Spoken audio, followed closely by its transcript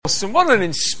Awesome. What an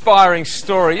inspiring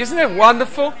story. Isn't it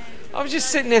wonderful? I was just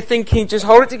sitting there thinking, just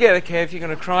hold it together, Kev, you're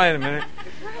going to cry in a minute.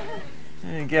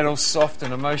 And get all soft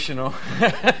and emotional.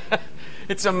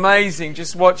 It's amazing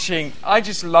just watching. I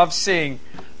just love seeing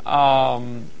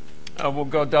what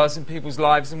God does in people's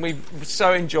lives. And we've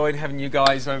so enjoyed having you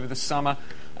guys over the summer.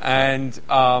 And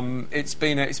it's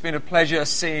been a pleasure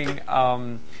seeing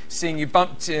you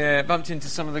bumped into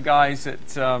some of the guys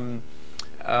at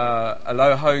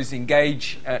Aloho's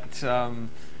Engage at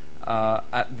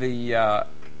the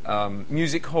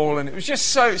music hall, and it was just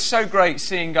so great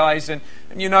seeing guys, and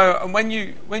you know, and when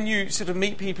you sort of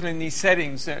meet people in these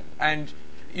settings, and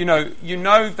you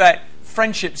know that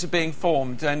friendships are being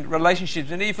formed and relationships,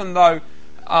 and even though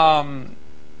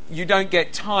you don't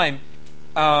get time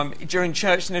during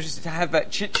church to have that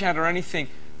chit chat or anything,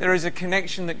 there is a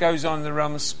connection that goes on in the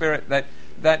realm of spirit that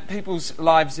people's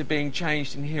lives are being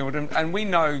changed and healed, and we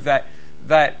know that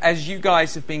as you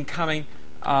guys have been coming,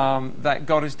 that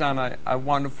God has done a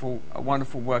wonderful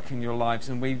work in your lives,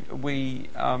 and we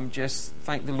just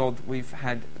thank the Lord that we've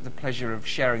had the pleasure of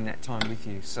sharing that time with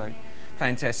you. So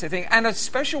fantastic thing, and a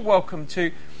special welcome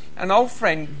to an old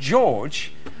friend,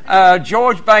 George Bain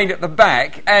at the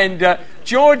back. And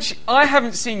George, I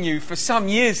haven't seen you for some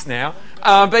years now,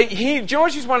 but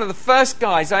George is one of the first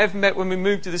guys I ever met when we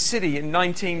moved to the city in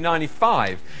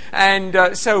 1995,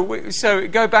 and so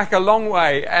go back a long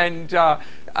way. And I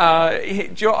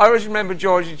always remember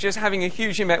George just having a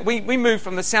huge impact. We moved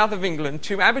from the south of England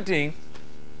to Aberdeen,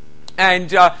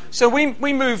 and so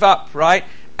we move up, right?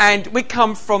 And we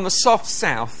come from the soft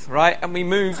south, right? And we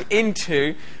move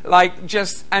into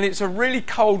and it's a really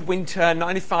cold winter,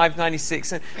 95,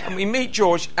 96, and we meet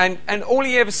George, and all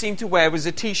he ever seemed to wear was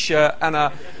a t-shirt and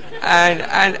a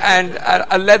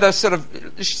leather sort of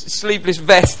sleeveless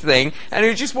vest thing, and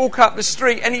he'd just walk up the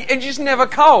street, and he's just never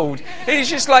cold. He's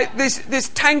just like this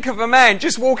tank of a man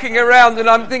just walking around, and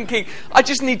I'm thinking, I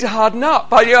just need to harden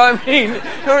up. But you know what I mean?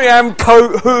 Here I am,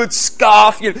 coat, hood,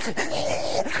 scarf,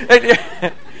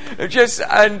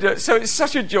 so it's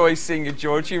such a joy seeing you,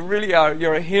 George. You really are.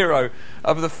 You're a hero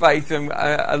of the faith, and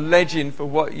a legend for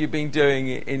what you've been doing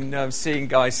in seeing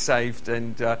guys saved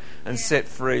and set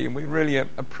free. And we really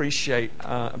appreciate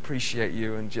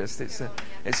you. And just it's a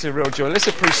real joy. Let's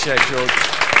appreciate George.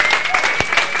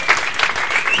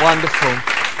 Wonderful,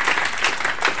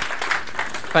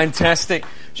 fantastic.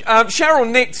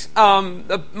 Cheryl nicked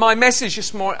my message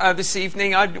this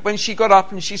evening when she got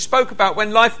up and she spoke about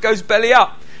when life goes belly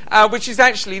up. Which is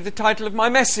actually the title of my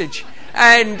message.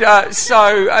 And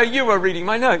so you were reading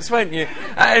my notes, weren't you?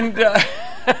 And the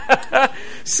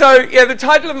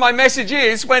title of my message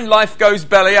is When Life Goes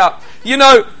Belly Up. You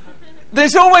know,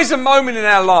 there's always a moment in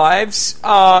our lives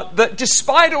that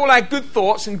despite all our good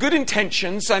thoughts and good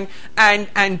intentions and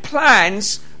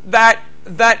plans, that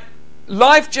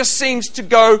life just seems to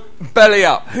go belly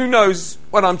up. Who knows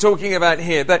what I'm talking about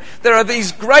here? That there are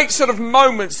these great sort of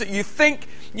moments that you think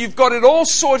you've got it all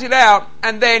sorted out,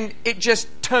 and then it just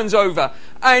turns over.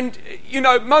 And, you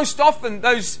know, most often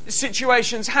those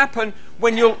situations happen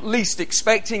when you're least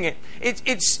expecting it.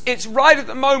 It's right at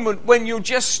the moment when you'll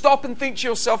just stop and think to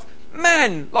yourself,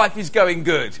 man, life is going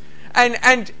good.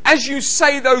 And as you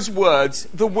say those words,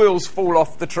 the wheels fall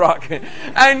off the truck.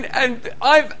 And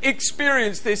I've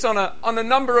experienced this on a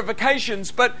number of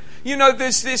occasions. But, you know,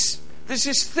 there's this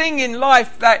thing in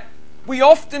life that we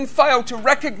often fail to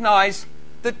recognize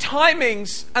the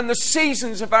timings and the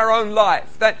seasons of our own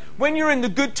life. That when you're in the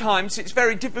good times, it's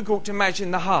very difficult to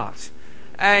imagine the heart.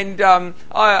 And I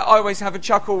always have a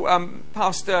chuckle.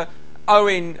 Pastor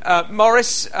Owen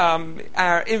Morris,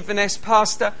 our Inverness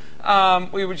pastor,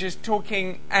 we were just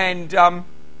talking, and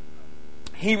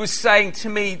he was saying to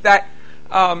me that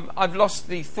I've lost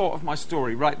the thought of my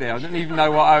story right there. I don't even know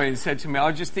what Owen said to me.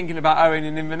 I was just thinking about Owen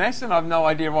in Inverness, and I've no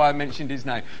idea why I mentioned his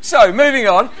name. So, moving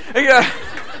on.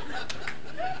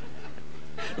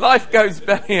 Life goes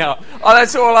belly up. Oh,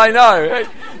 that's all I know.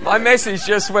 My message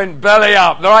just went belly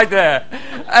up right there.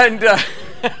 And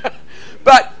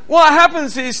but what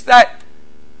happens is that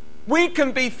we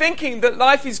can be thinking that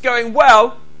life is going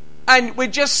well, and we're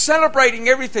just celebrating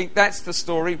everything. That's the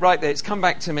story right there. It's come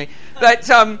back to me. That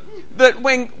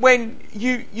when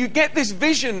you get this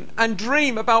vision and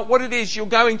dream about what it is you're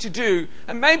going to do,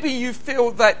 and maybe you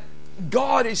feel that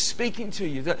God is speaking to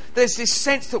you, that there's this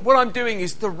sense that what I'm doing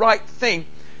is the right thing.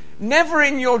 Never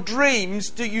in your dreams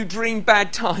do you dream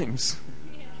bad times.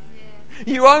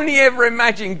 You only ever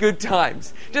imagine good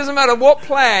times. Doesn't matter what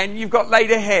plan you've got laid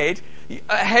ahead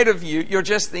of you, you're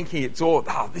just thinking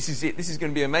this is it, this is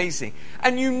going to be amazing.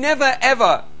 And you never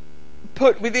ever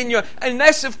put within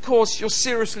unless of course you're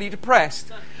seriously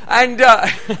depressed. And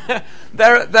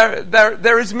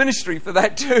there is ministry for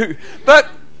that too. But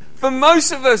for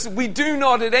most of us, we do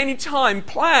not at any time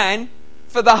plan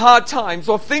for the hard times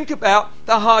or think about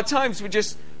the hard times. We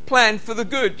just plan for the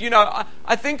good. You know,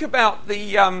 I think about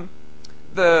the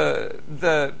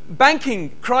banking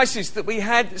crisis that we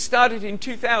had that started in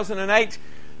 2008.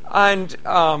 And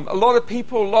a lot of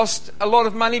people lost a lot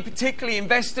of money, particularly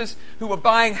investors who were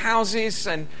buying houses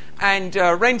and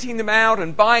renting them out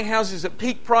and buying houses at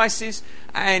peak prices.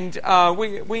 And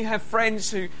we have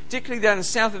friends who, particularly down in the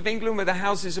south of England, where the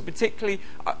houses are particularly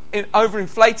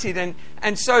overinflated.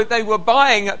 And so they were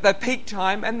buying at their peak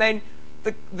time, and then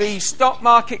the stock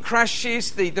market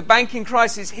crashes, the banking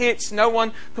crisis hits, no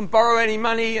one can borrow any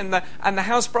money, and the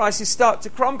house prices start to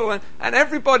crumble. And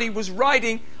everybody was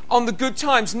riding on the good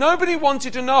times. Nobody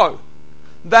wanted to know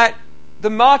that the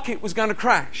market was going to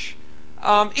crash.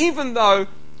 Even though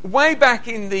way back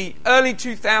in the early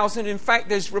 2000s, in fact,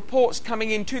 there's reports coming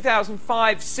in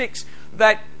 2005, 6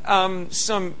 that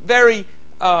some very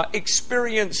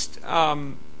experienced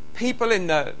people in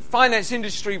the finance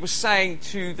industry were saying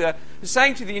to the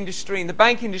industry and the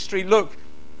bank industry, look,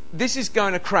 this is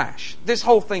going to crash. This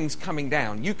whole thing's coming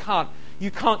down. You can't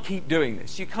keep doing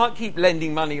this. You can't keep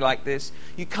lending money like this.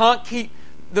 You can't keep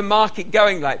the market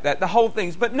going like that. The whole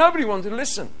thing's... But nobody wanted to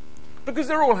listen because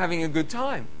they're all having a good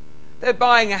time. They're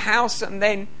buying a house and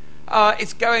then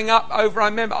it's going up over... I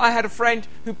remember I had a friend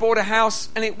who bought a house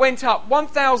and it went up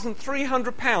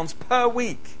 £1,300 per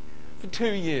week for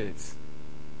 2 years.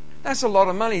 That's a lot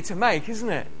of money to make, isn't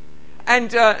it?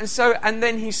 And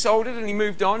then he sold it and he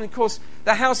moved on. And of course,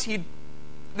 the house he'd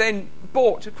then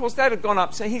bought, of course, that had gone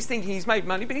up. So he's thinking he's made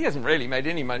money, but he hasn't really made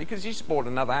any money because he just bought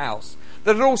another house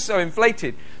that had also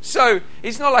inflated. So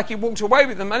it's not like he walked away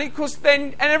with the money, because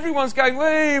then, and everyone's going,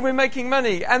 hey, we're making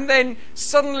money. And then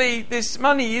suddenly this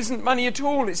money isn't money at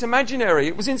all. It's imaginary.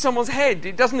 It was in someone's head.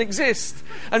 It doesn't exist.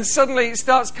 And suddenly it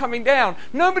starts coming down.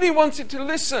 Nobody wanted to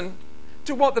listen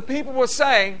to what the people were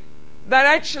saying, that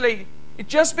actually,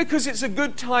 just because it's a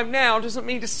good time now doesn't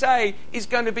mean to say it's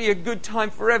going to be a good time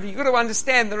forever. You've got to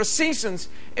understand there are seasons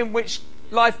in which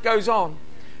life goes on.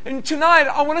 And tonight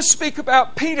I want to speak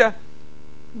about Peter,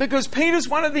 because Peter's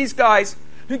one of these guys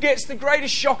who gets the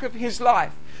greatest shock of his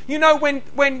life. You know,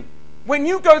 when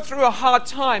you go through a hard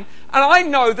time, and I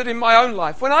know that in my own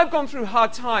life, when I've gone through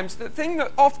hard times, the thing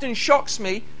that often shocks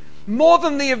me more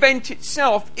than the event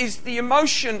itself is the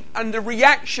emotion and the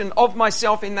reaction of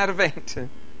myself in that event.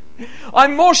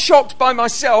 I'm more shocked by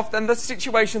myself than the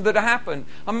situation that happened.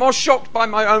 I'm more shocked by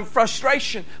my own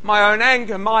frustration, my own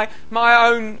anger, my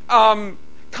own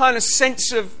kind of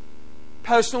sense of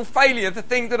personal failure, the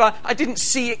thing that I didn't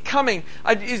see it coming.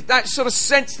 Is that sort of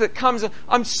sense that comes,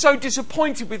 I'm so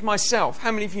disappointed with myself.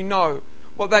 How many of you know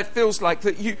what that feels like?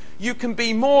 That you can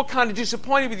be more kind of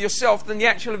disappointed with yourself than the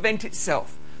actual event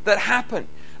itself that happened.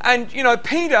 And, you know,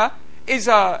 Peter is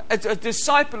a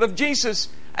disciple of Jesus,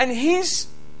 and he's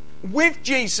with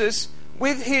Jesus,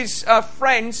 with his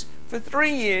friends for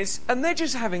 3 years, and they're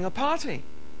just having a party.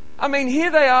 I mean,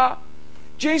 here they are.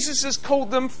 Jesus has called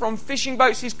them from fishing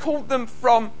boats. He's called them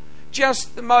from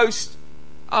just the most,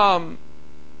 a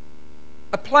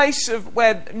place of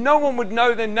where no one would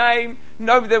know their name.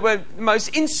 No, they were the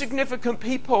most insignificant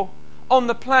people on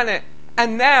the planet.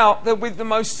 And now they're with the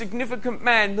most significant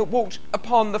man that walked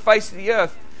upon the face of the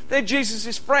earth. They're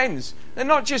Jesus' friends. They're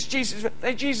not just Jesus,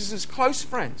 they're Jesus' close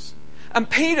friends. And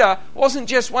Peter wasn't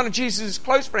just one of Jesus'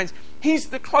 close friends. He's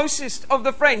the closest of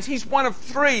the friends. He's one of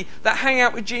 3 that hang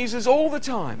out with Jesus all the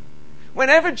time.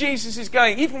 Whenever Jesus is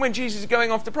going, even when Jesus is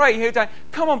going off to pray, he'll say,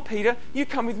 come on, Peter, you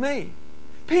come with me.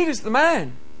 Peter's the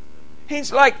man. He's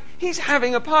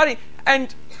having a party.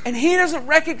 And he doesn't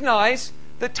recognize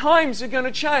that times are going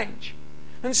to change.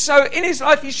 And so in his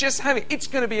life, he's just it's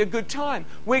going to be a good time.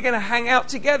 We're going to hang out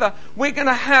together. We're going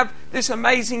to have this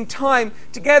amazing time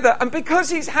together. And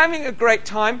because he's having a great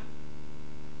time,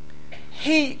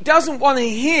 he doesn't want to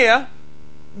hear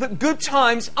that good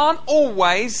times aren't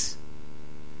always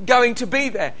going to be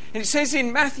there. And it says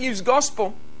in Matthew's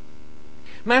Gospel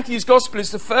is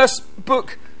the first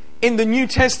book in the New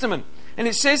Testament. And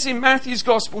it says in Matthew's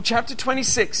Gospel, chapter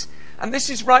 26, and this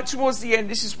is right towards the end,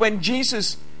 this is when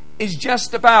Jesus is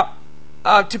just about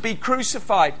to be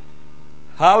crucified.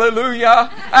 Hallelujah.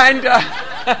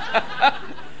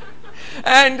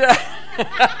 And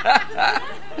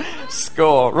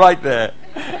score right there.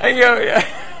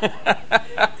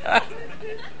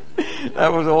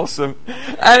 That was awesome.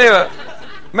 Anyway,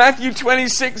 Matthew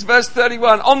 26 verse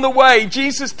 31. On the way,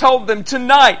 Jesus told them,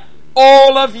 tonight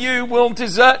all of you will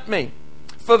desert me.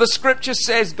 For the scripture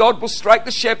says God will strike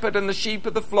the shepherd and the sheep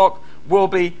of the flock will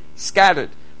be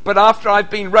scattered. But after I've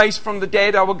been raised from the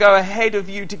dead, I will go ahead of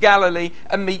you to Galilee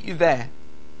and meet you there.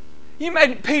 You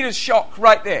imagine Peter's shock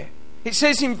right there. It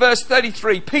says in verse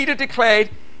 33, Peter declared,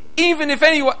 even if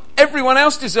everyone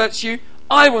else deserts you,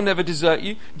 I will never desert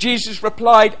you. Jesus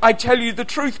replied, I tell you the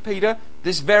truth, Peter.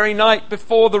 This very night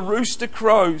before the rooster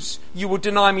crows, you will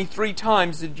deny me 3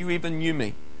 times that you even knew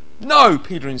me. No,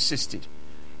 Peter insisted.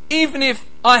 Even if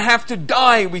I have to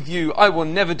die with you, I will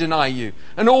never deny you.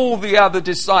 And all the other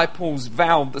disciples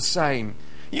vowed the same.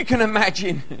 You can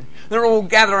imagine, they're all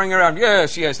gathering around.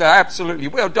 Yes, absolutely.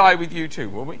 We'll die with you too,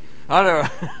 will we? I know.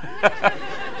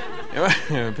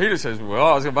 Peter says,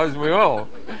 well, I suppose we will.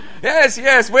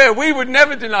 Yes, we would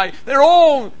never deny you. They're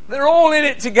all in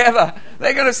it together.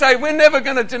 They're going to say, we're never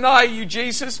going to deny you,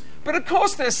 Jesus. But of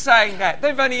course they're saying that.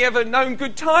 They've only ever known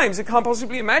good times. They can't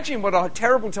possibly imagine what a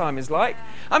terrible time is like.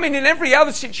 I mean, in every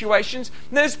other situation,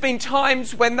 there's been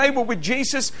times when they were with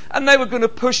Jesus and they were going to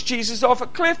push Jesus off a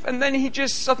cliff, and then he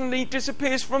just suddenly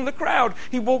disappears from the crowd.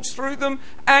 He walks through them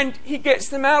and he gets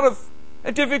them out of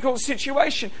a difficult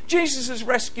situation. Jesus has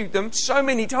rescued them so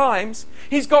many times.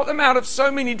 He's got them out of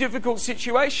so many difficult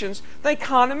situations they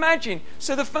can't imagine.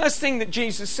 So the first thing that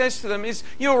Jesus says to them is,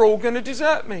 you're all going to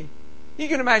desert me. You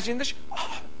can imagine this.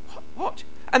 Oh, what?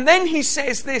 And then he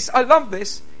says this. I love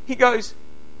this. He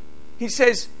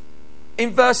says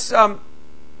in verse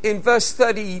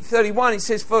 31, he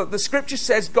says, for the scripture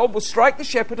says, God will strike the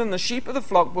shepherd and the sheep of the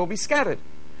flock will be scattered.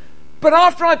 But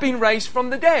after I've been raised from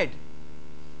the dead.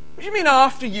 What do you mean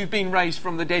after you've been raised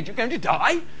from the dead, you're going to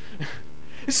die?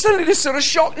 It's suddenly this sort of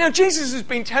shock. Now, Jesus has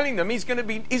been telling them he's going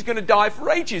to die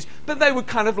for ages. But they were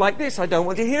kind of like this. I don't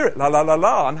want to hear it. La, la, la,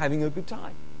 la. I'm having a good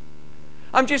time.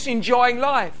 I'm just enjoying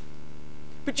life.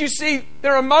 But you see,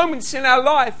 there are moments in our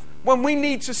life when we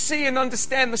need to see and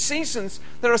understand the seasons.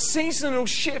 There are seasonal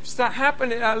shifts that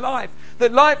happen in our life.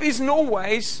 That life isn't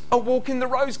always a walk in the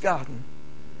rose garden.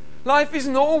 Life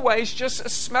isn't always just a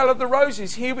smell of the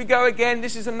roses. Here we go again.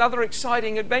 This is another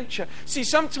exciting adventure. See,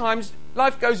 sometimes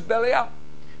life goes belly up.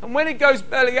 And when it goes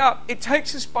belly up, it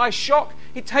takes us by shock.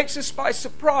 It takes us by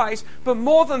surprise. But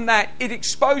more than that, it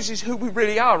exposes who we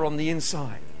really are on the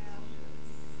inside.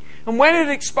 And when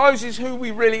it exposes who we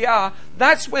really are,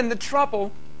 that's when the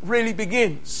trouble really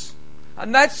begins.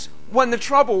 And that's when the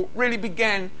trouble really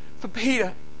began for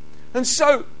Peter. And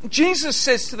so Jesus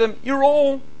says to them, you're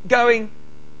all going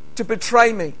to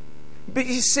betray me. But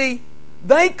you see,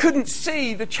 they couldn't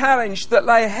see the challenge that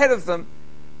lay ahead of them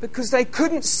because they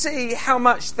couldn't see how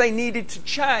much they needed to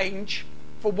change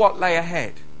for what lay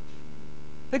ahead.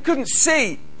 They couldn't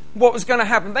see what was going to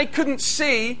happen. They couldn't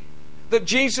see that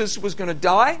Jesus was going to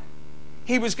die.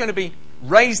 He was going to be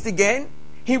raised again.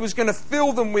 He was going to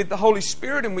fill them with the Holy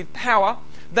Spirit and with power.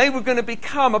 They were going to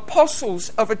become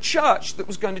apostles of a church that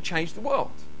was going to change the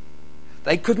world.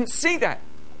 They couldn't see that.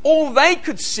 All they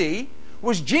could see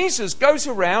was Jesus goes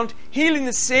around healing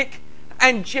the sick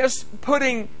and just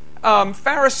putting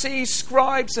Pharisees,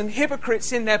 scribes and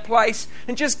hypocrites in their place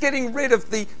and just getting rid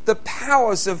of the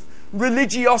powers of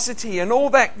religiosity and all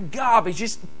that garbage,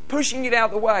 just pushing it out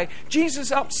of the way.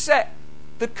 Jesus upset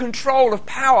the control of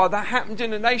power that happened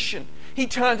in a nation. He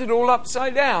turned it all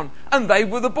upside down. And they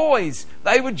were the boys.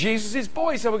 They were Jesus'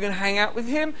 boys. They were going to hang out with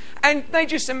him. And they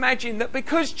just imagined that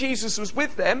because Jesus was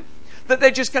with them, that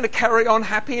they're just going to carry on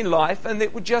happy in life and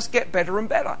it would just get better and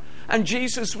better. And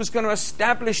Jesus was going to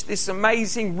establish this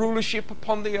amazing rulership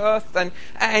upon the earth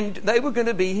and they were going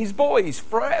to be his boys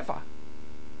forever.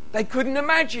 They couldn't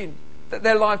imagine that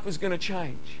their life was going to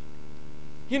change.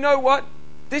 You know what?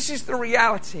 This is the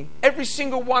reality. Every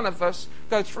single one of us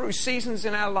go through seasons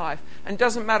in our life, and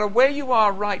doesn't matter where you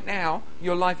are right now,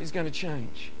 your life is going to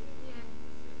change.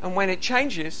 And when it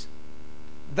changes,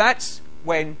 that's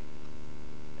when,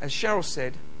 as Cheryl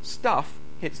said, stuff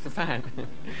hits the fan.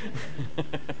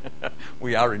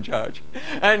 We are in charge.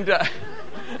 And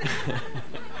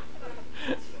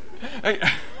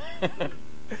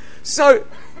so,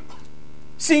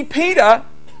 see, Peter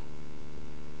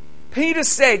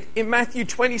said in Matthew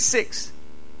 26,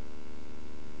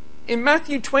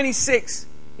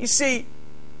 you see,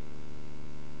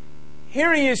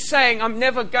 here he is saying, I'm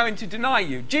never going to deny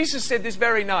you. Jesus said this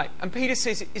very night, and Peter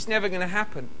says it's never going to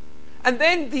happen. And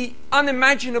then the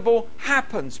unimaginable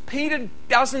happens. Peter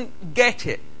doesn't get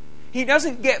it. He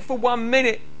doesn't get for 1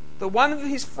 minute that one of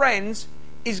his friends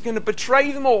is going to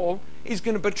betray them all, is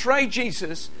going to betray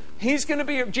Jesus.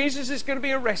 Jesus is going to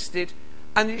be arrested,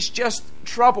 and it's just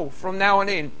trouble from now on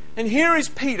in. And here is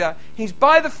Peter. He's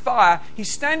by the fire. He's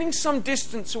standing some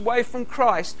distance away from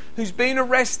Christ, who's been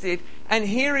arrested. And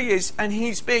here he is, and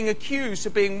he's being accused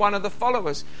of being one of the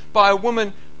followers by a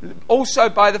woman also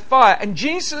by the fire. And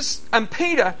Jesus and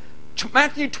Peter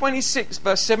Matthew 26,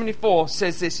 verse 74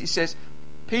 says this. He says,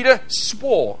 Peter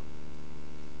swore.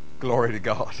 Glory to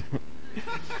God.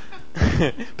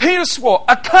 Peter swore,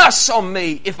 a curse on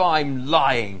me if I'm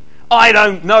lying. I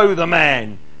don't know the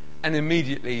man. And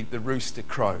immediately the rooster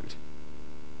crowed.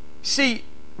 See,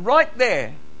 right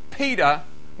there, Peter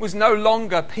was no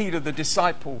longer Peter the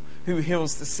disciple who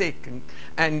heals the sick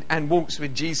and walks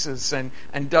with Jesus and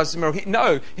does the miracle.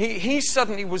 No, he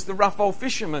suddenly was the rough old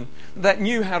fisherman that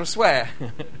knew how to swear.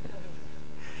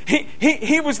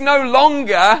 he was no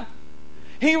longer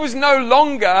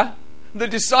the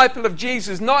disciple of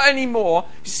Jesus, not anymore.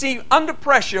 You see, under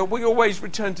pressure, we always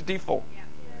return to default.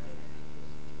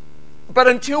 But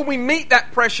until we meet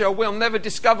that pressure, we'll never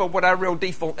discover what our real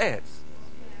default is.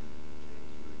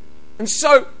 And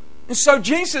so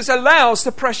Jesus allows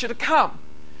the pressure to come.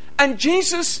 And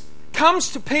Jesus comes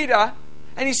to Peter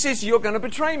and he says, you're going to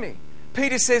betray me.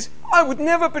 Peter says, I would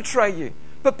never betray you.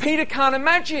 But Peter can't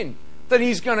imagine that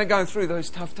he's going to go through those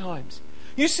tough times.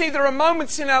 You see, there are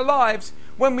moments in our lives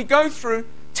when we go through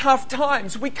tough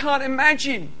times. We can't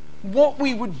imagine what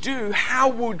we would do. How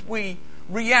would we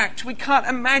react? We can't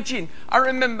imagine. I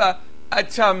remember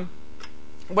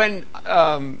when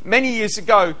many years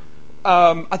ago,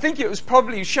 I think it was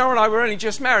probably Cheryl and I were only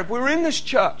just married. We were in this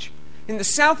church in the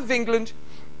south of England,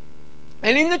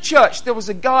 and in the church there was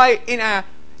a guy in our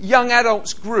young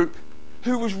adults group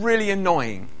who was really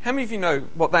annoying. How many of you know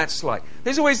what that's like?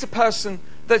 There's always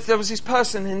there was this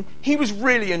person, and he was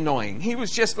really annoying. He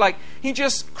was just like, he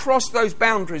just crossed those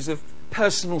boundaries of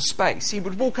personal space. He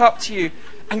would walk up to you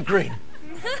and grin.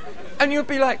 And you'd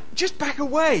be like, just back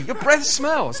away. Your breath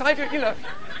smells.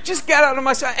 Just get out of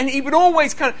my sight. And he would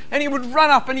always and he would run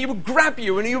up and he would grab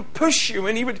you and he would push you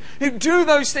and he'd do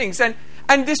those things. And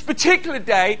this particular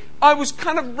day, I was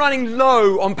kind of running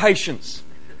low on patience.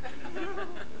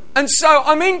 And so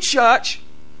I'm in church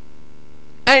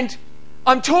and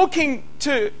I'm talking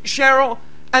to Cheryl,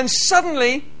 and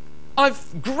suddenly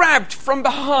I've grabbed from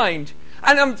behind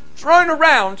and I'm thrown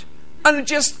around and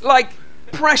just like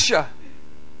pressure.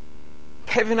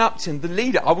 Kevin Upton, the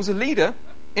leader, I was a leader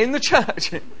in the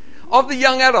church of the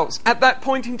young adults at that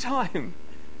point in time.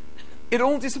 It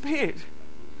all disappeared.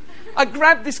 I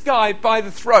grabbed this guy by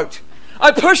the throat.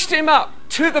 I pushed him up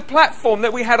to the platform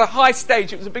that we had a high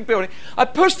stage. It was a big building. I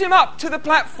pushed him up to the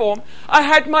platform. I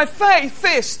had my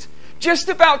fist just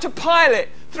about to pile it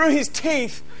through his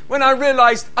teeth when I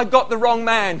realized I got the wrong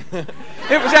man.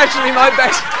 It was actually my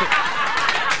best.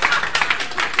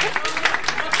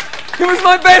 He was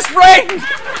my best friend.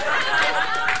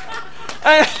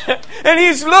 And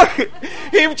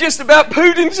he just about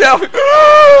pooed himself.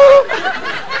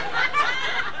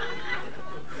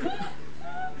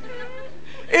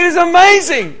 It is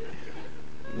amazing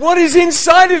what is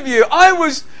inside of you.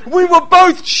 We were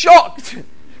both shocked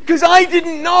because I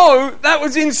didn't know that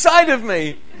was inside of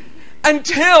me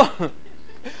until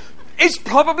it's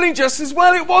probably just as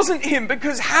well it wasn't him,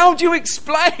 because how do you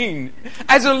explain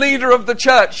as a leader of the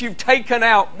church you've taken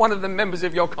out one of the members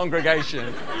of your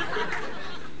congregation?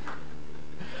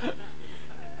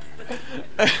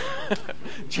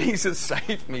 Jesus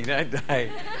saved me that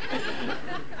day.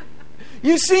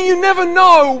 You see, you never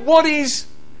know what is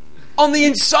on the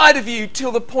inside of you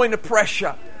till the point of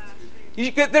pressure.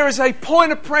 There is a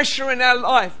point of pressure in our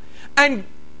life, and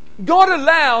God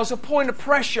allows a point of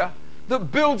pressure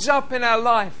that builds up in our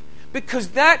life,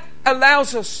 because that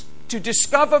allows us to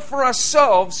discover for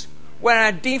ourselves where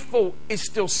our default is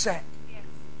still set.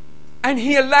 And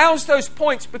He allows those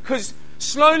points because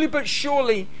slowly but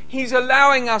surely He's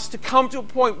allowing us to come to a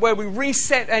point where we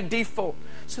reset our default,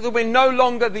 so that we're no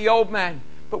longer the old man,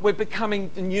 but we're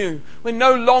becoming the new. We're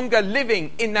no longer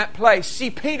living in that place. See,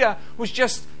 Peter was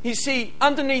just,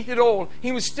 underneath it all,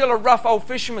 he was still a rough old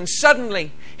fisherman.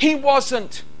 Suddenly, he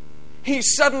wasn't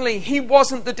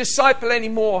the disciple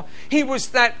anymore. He was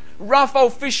that rough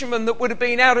old fisherman that would have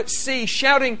been out at sea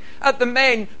shouting at the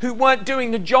men who weren't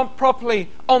doing the job properly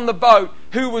on the boat,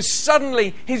 who was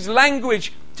suddenly, his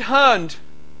language turned.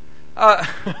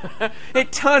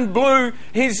 It turned blue,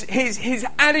 his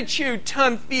attitude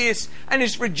turned fierce, and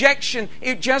his rejection,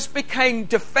 it just became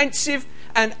defensive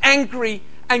and angry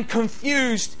and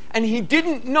confused, and he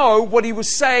didn't know what he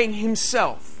was saying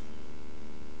himself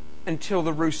until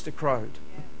the rooster crowed.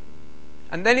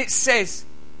 And then it says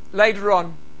later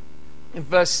on in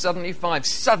verse 75,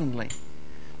 suddenly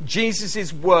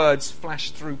Jesus' words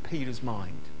flashed through Peter's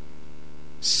mind.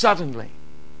 Suddenly,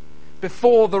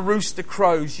 before the rooster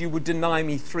crows, you would deny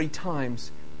me 3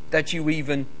 times that you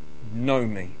even know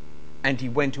me. And he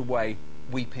went away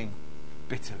weeping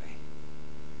bitterly.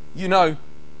 You know,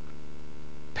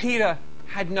 Peter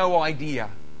had no idea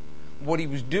what he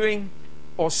was doing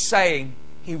or saying.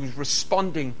 He was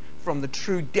responding from the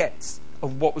true depths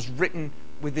of what was written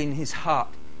within his heart.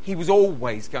 He was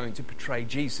always going to betray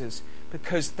Jesus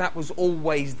because that was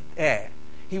always there.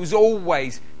 He was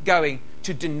always going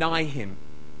to deny him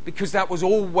because that was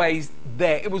always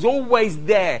there. It was always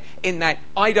there in that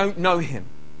I don't know him.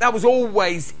 That was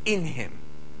always in him.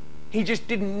 He just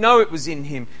didn't know it was in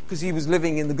him because he was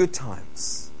living in the good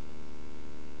times.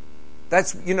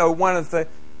 That's, one of the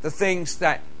things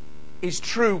that is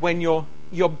true when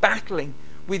you're battling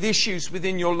with issues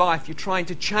within your life. You're trying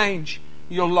to change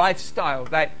your lifestyle.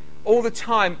 That all the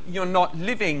time you're not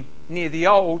living near the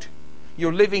old,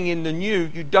 you're living in the new.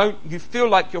 You feel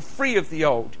like you're free of the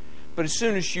old, but as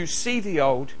soon as you see the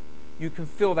old, you can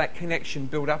feel that connection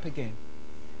build up again,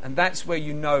 and that's where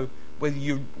you know whether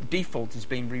your default is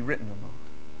being rewritten or not.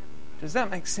 Does that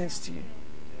make sense to you?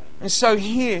 And so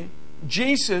here,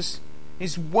 Jesus,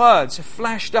 his words are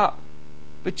flashed up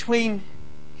between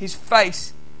his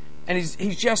face, and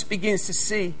he just begins to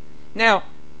see. Now,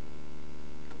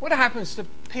 what happens to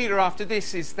Peter after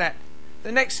this is that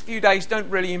the next few days don't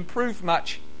really improve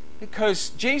much because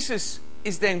Jesus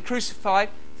is then crucified.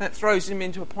 That throws him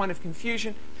into a point of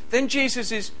confusion. Then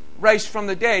Jesus is raised from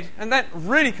the dead, and that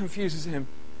really confuses him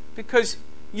because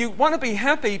you want to be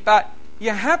happy, but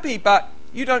you're happy, but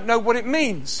you don't know what it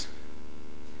means.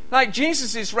 Like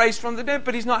Jesus is raised from the dead,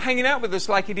 but he's not hanging out with us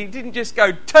like it. He didn't just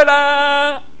go,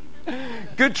 ta-da!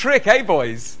 Good trick, eh,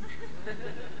 boys?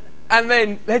 And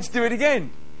then, let's do it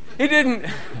again. He didn't.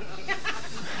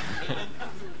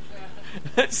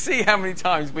 Let's see how many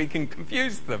times we can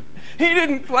confuse them. He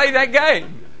didn't play that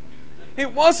game.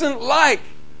 It wasn't like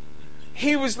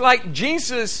he was like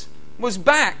Jesus was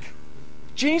back.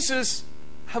 Jesus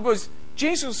was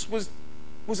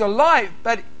alive,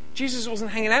 but Jesus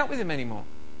wasn't hanging out with him anymore.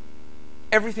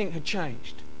 Everything had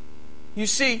changed. You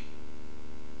see,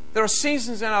 there are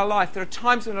seasons in our life, there are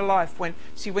times in our life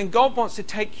when God wants to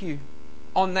take you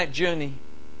on that journey,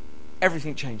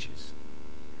 everything changes.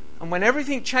 And when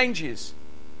everything changes,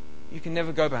 you can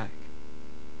never go back.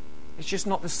 It's just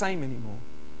not the same anymore.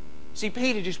 See,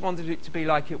 Peter just wanted it to be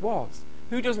like it was.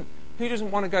 Who doesn't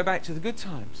want to go back to the good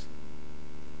times?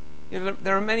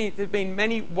 There have been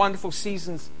many wonderful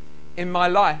seasons in my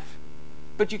life,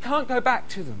 but you can't go back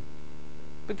to them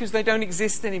because they don't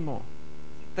exist anymore.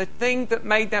 The thing that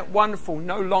made that wonderful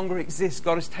no longer exists.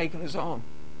 God has taken us on.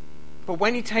 But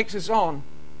when he takes us on,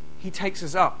 he takes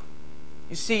us up.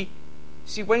 You see,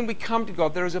 when we come to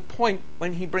God, there is a point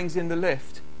when he brings in the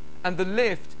lift. And the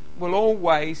lift will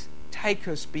always take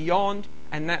us beyond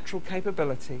our natural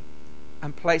capability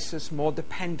and place us more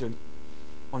dependent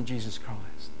on Jesus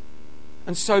Christ.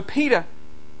 And so Peter,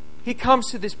 he comes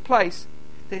to this place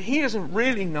that he doesn't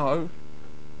really know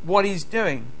what he's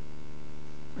doing.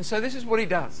 And so this is what he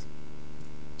does.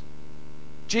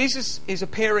 Jesus is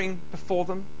appearing before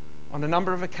them on a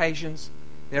number of occasions.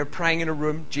 They're praying in a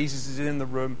room. Jesus is in the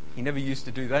room. He never used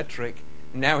to do that trick.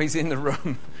 Now he's in the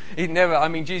room.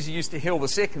 Jesus used to heal the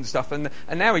sick and stuff, and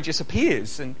now he just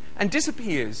appears and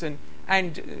disappears,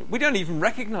 and we don't even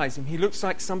recognize him. He looks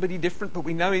like somebody different, but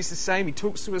we know he's the same. He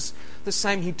talks to us the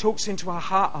same. He talks into our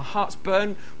heart. Our hearts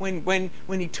burn when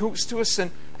he talks to us,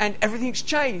 and everything's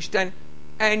changed.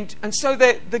 And so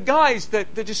the guys, the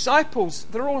disciples,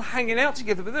 they're all hanging out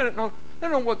together, but they don't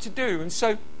know what to do. And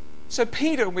so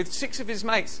Peter, with 6 of his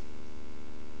mates,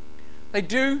 they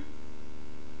do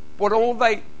what all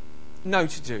they know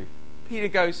to do. Peter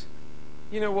goes,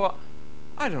 you know what?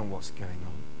 I don't know what's going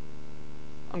on.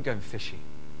 I'm going fishing.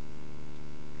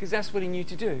 Because that's what he knew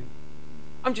to do.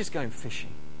 I'm just going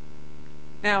fishing.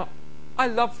 Now, I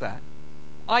love that.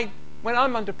 When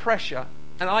I'm under pressure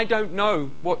and I don't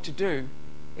know what to do,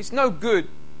 it's no good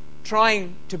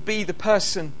trying to be the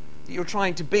person that you're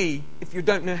trying to be if you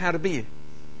don't know how to be it.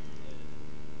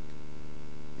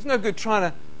 It's no good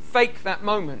trying to fake that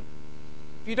moment.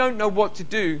 If you don't know what to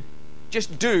do,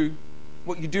 just do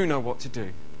what you do know what to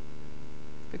do.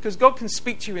 Because God can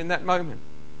speak to you in that moment.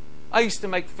 I used to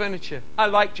make furniture. I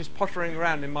like just pottering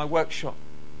around in my workshop.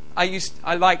 I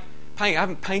like painting. I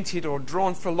haven't painted or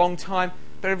drawn for a long time,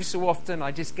 but every so often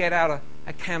I just get out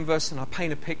a canvas and I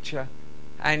paint a picture.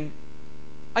 And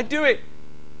I do it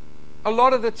a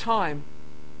lot of the time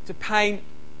to paint,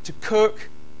 to cook,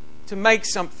 to make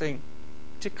something,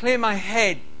 to clear my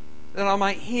head, that I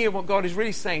might hear what God is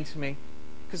really saying to me,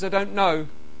 because I don't know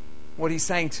what he's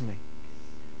saying to me.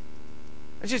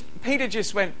 Peter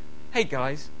just went, hey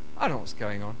guys, I don't know what's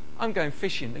going on. I'm going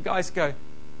fishing. The guys go,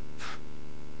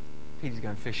 Peter's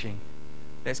going fishing.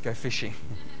 Let's go fishing.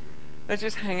 Let's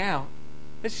just hang out.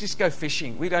 Let's just go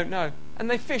fishing. We don't know. And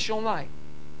they fish all night.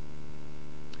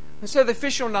 And so they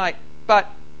fish all night, But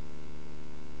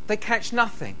they catch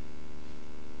nothing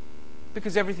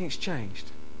because everything's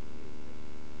changed.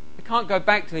 They can't go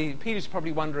back to Peter's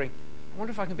probably wondering, I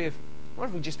wonder if I can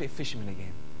just be a fisherman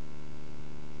again.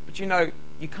 But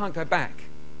you can't go back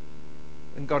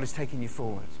when God is taking you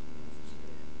forward.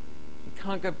 You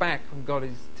can't go back when God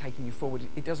is taking you forward.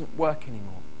 It doesn't work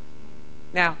anymore.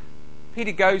 Now,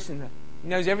 Peter goes and he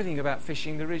knows everything about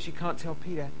fishing there is. You can't tell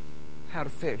Peter how to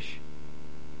fish.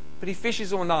 But he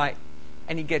fishes all night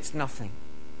and he gets nothing.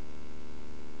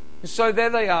 And so there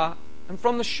they are, and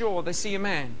from the shore they see a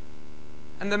man.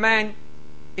 And the man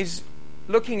is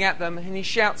looking at them and he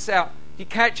shouts out, "Do you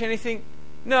catch anything?"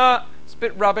 "No, it's a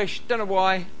bit rubbish, don't know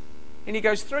why." And he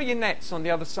goes, "Throw your nets on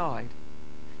the other side."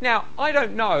 Now, I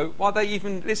don't know why they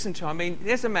even listen to him. I mean,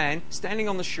 there's a man standing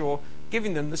on the shore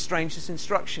giving them the strangest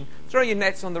instruction. Throw your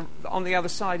nets on the other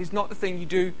side is not the thing you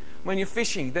do when you're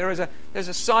fishing. There's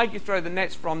a side you throw the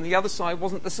nets from, the other side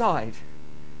wasn't the side.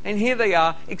 And here they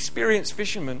are, experienced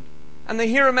fishermen, and they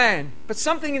hear a man, but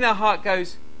something in their heart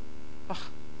goes, "Oh,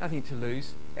 nothing to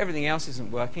lose. Everything else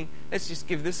isn't working. Let's just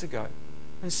give this a go."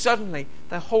 And suddenly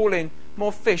they haul in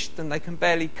more fish than they can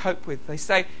barely cope with.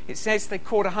 It says they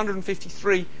caught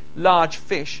 153 large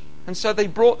fish. And so they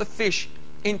brought the fish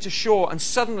into shore, and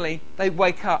suddenly they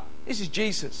wake up. This is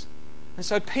Jesus. And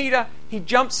so Peter, he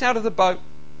jumps out of the boat.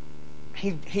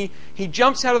 He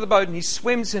jumps out of the boat and he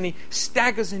swims and he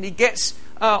staggers and he gets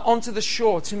onto the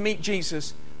shore to meet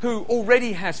Jesus, who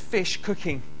already has fish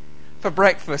cooking for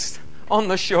breakfast on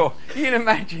the shore. You can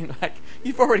imagine,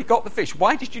 you've already got the fish.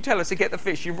 Why did you tell us to get the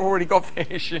fish? You've already got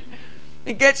fish.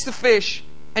 He gets the fish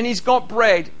and he's got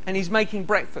bread and he's making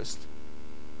breakfast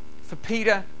for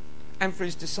Peter and for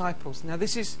his disciples. Now,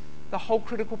 this is the whole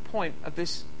critical point of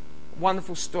this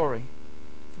wonderful story.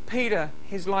 For Peter,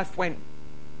 his life went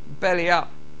belly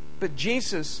up, but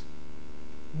Jesus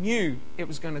knew it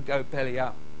was going to go belly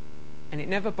up, and it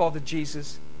never bothered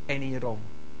Jesus any at all.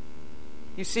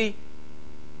 You see,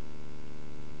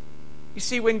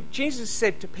 when Jesus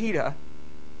said to Peter,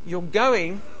 you're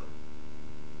going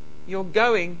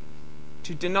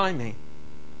to deny me.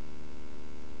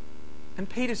 And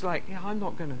Peter's like, "Yeah, I'm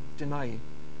not going to deny you."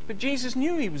 But Jesus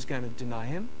knew he was going to deny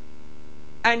him,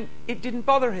 and it didn't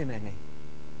bother him any.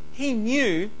 He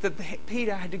knew that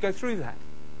Peter had to go through that.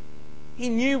 He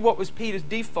knew what was Peter's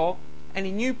default, and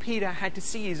he knew Peter had to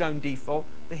see his own default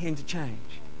for him to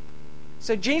change.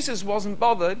 So Jesus wasn't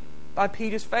bothered by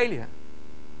Peter's failure.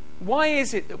 Why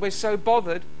is it that we're so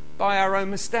bothered by our own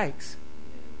mistakes?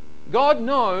 God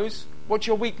knows what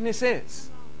your weakness is.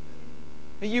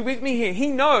 Are you with me here? He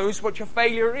knows what your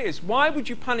failure is. Why would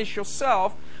you punish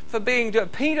yourself for being...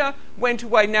 Peter went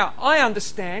away. Now, I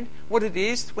understand what it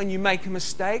is when you make a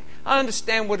mistake. I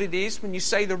understand what it is when you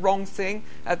say the wrong thing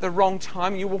at the wrong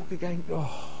time and you walk again,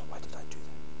 "Oh, why did I do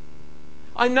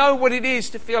that?" I know what it is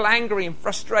to feel angry and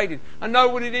frustrated. I know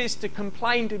what it is to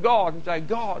complain to God and say,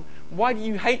 "God, why do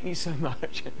you hate me so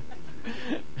much?"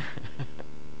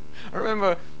 I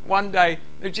remember one day,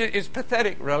 it's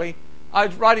pathetic really, I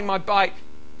was riding my bike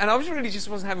and I wasn't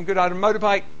having a good. I had a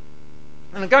motorbike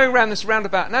and I'm going around this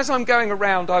roundabout, and as I'm going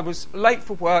around I was late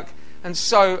for work, and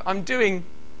so I'm doing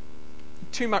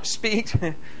too much speed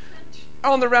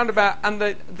on the roundabout, and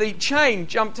the chain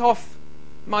jumped off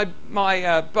my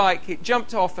bike. It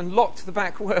jumped off and locked the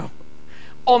back wheel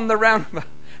on the roundabout.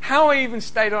 How I even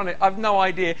stayed on it, I've no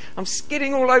idea. I'm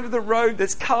skidding all over the road.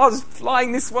 There's cars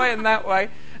flying this way and that way.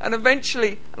 And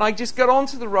eventually, I just got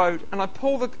onto the road and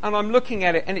and I'm looking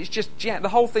at it, and it's just the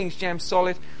whole thing's jammed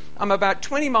solid. I'm about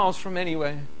 20 miles from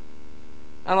anywhere.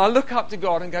 And I look up to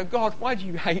God and go, "God, why do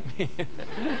you hate me?"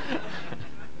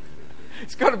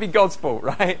 It's got to be God's fault,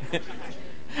 right?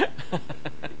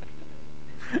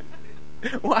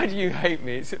 Why do you hate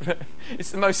me?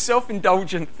 It's the most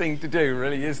self-indulgent thing to do,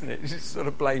 really, isn't it? It's just sort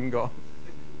of blame God.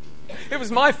 It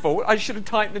was my fault. I should have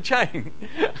tightened the chain.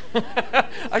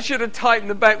 I should have tightened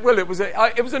the back wheel. It was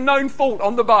a known fault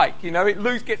on the bike.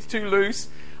 It gets too loose.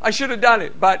 I should have done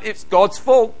it, but it's God's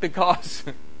fault because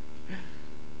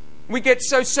we get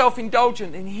so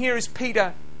self-indulgent. And here is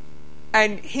Peter,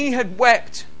 and he had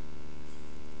wept.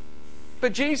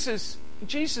 But Jesus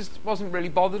wasn't really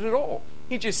bothered at all.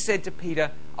 He just said to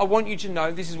Peter, "I want you to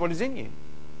know this is what is in you."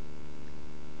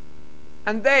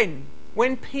 And then,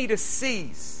 when Peter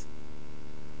sees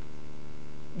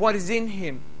what is in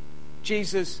him,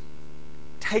 Jesus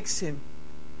takes him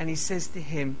and he says to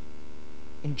him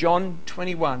in John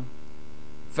 21,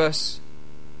 verse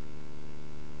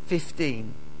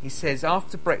 15, he says,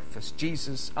 after breakfast,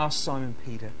 Jesus asked Simon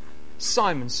Peter,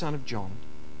 "Simon, son of John,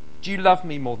 do you love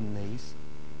me more than these?"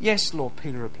 "Yes, Lord,"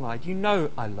 Peter replied. "You know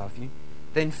I love you."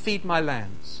 "Then feed my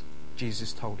lambs,"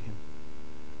 Jesus told him.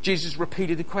 Jesus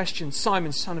repeated the question,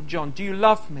 Simon, son of John, do you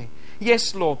love me?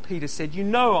 Yes, Lord, Peter said, you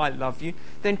know I love you.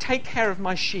 Then take care of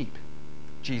my sheep,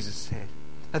 Jesus said.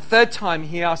 A third time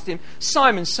he asked him,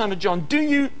 Simon, son of John, do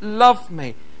you love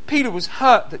me? Peter was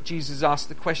hurt that Jesus asked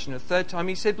the question a third time.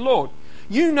 He said, Lord,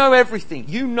 you know everything.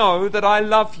 You know that I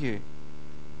love you.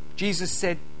 Jesus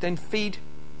said, then feed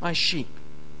my sheep.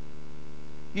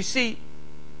 You see,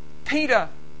 Peter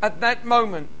at that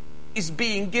moment is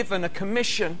being given a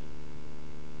commission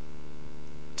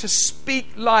to speak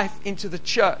life into the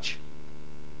church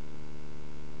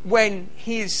when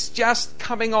he is just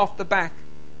coming off the back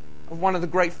of one of the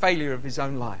great failure of his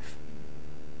own life.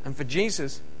 And for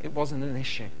Jesus, it wasn't an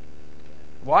issue.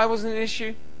 Why wasn't it an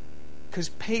issue? Because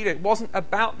Peter, it wasn't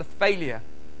about the failure,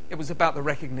 it was about the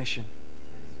recognition.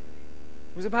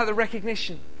 It was about the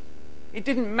recognition. It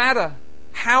didn't matter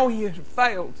how he had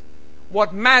failed.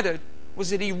 What mattered was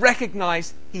that he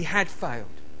recognized he had failed.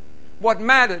 What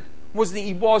mattered was that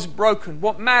he was broken.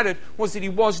 What mattered was that he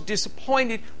was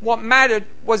disappointed. What mattered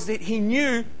was that he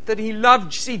knew that he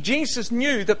loved. See, Jesus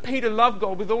knew that Peter loved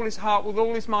God with all his heart, with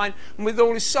all his mind, and with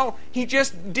all his soul. He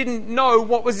just didn't know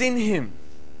what was in him.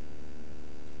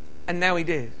 And now he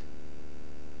did.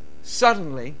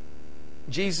 Suddenly,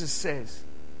 Jesus says,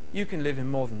 you can live in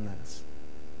more than this.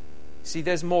 See,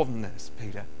 there's more than this,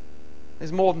 Peter.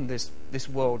 There's more than this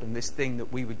world and this thing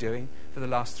that we were doing for the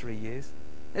last 3 years.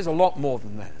 There's a lot more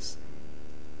than this.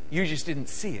 You just didn't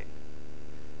see it.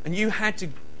 And you had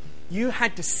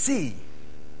to see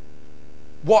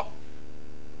what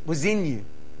was in you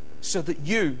so that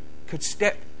you could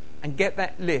step and get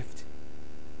that lift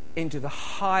into the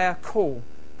higher call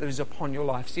that is upon your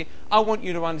life. See, I want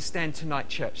you to understand tonight,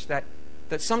 church, that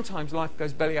sometimes life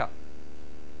goes belly up.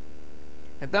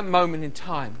 At that moment in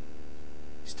time,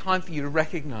 it's time for you to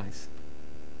recognize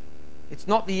it's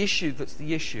not the issue that's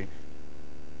the issue.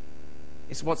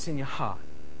 It's what's in your heart.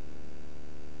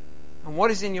 And what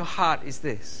is in your heart is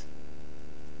this.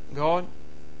 God,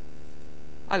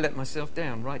 I let myself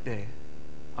down right there.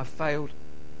 I failed,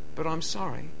 but I'm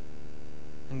sorry.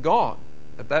 And God,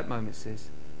 at that moment, says,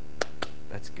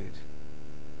 that's good.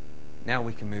 Now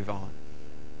we can move on.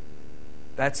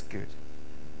 That's good.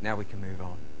 Now we can move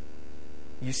on.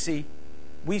 You see,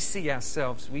 we see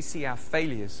ourselves, we see our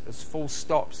failures as full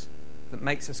stops that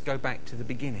makes us go back to the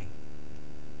beginning.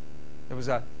 There was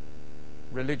a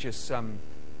religious, in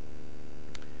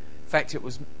fact it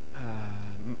was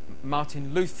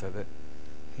Martin Luther,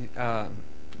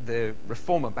 the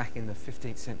reformer back in the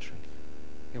 15th century.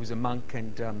 He was a monk,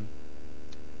 and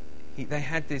they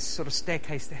had this sort of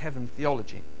staircase to heaven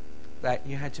theology that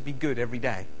you had to be good every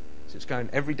day. So it's going,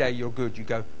 every day you're good, you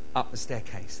go up the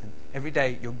staircase. And every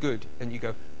day you're good, and you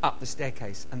go up the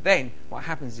staircase. And then what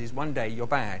happens is one day you're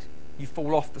bad, you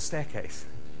fall off the staircase.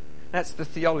 That's the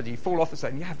theology. You fall off the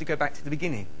staircase, and you have to go back to the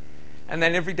beginning. And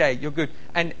then every day you're good.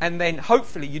 And then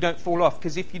hopefully you don't fall off,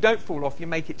 because if you don't fall off, you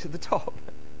make it to the top.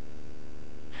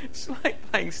 It's like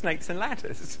playing Snakes and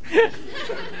Ladders.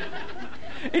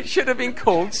 It should have been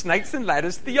called Snakes and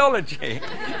Ladders Theology.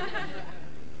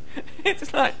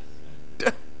 It's like,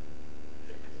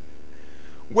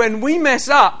 when we mess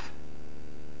up,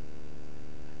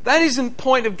 that isn't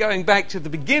point of going back to the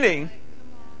beginning.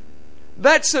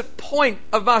 That's a point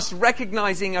of us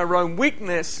recognizing our own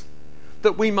weakness,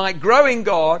 that we might grow in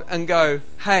God and go,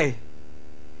 hey,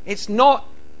 it's not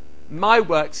my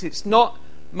works, it's not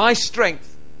my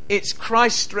strength, it's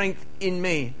Christ's strength in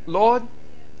me. Lord,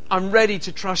 I'm ready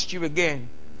to trust you again.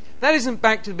 That isn't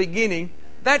back to the beginning.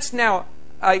 That's now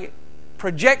a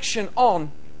projection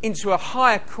on into a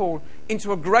higher call,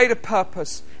 into a greater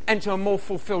purpose, and to a more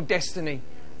fulfilled destiny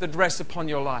that rests upon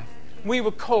your life. We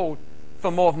were called for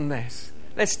more than this.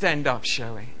 Let's stand up,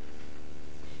 shall we?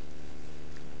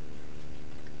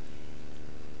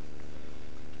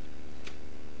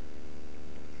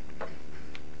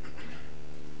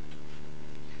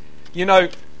 You know,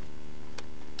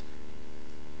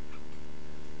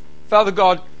 Father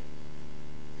God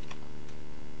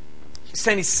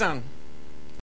sent His Son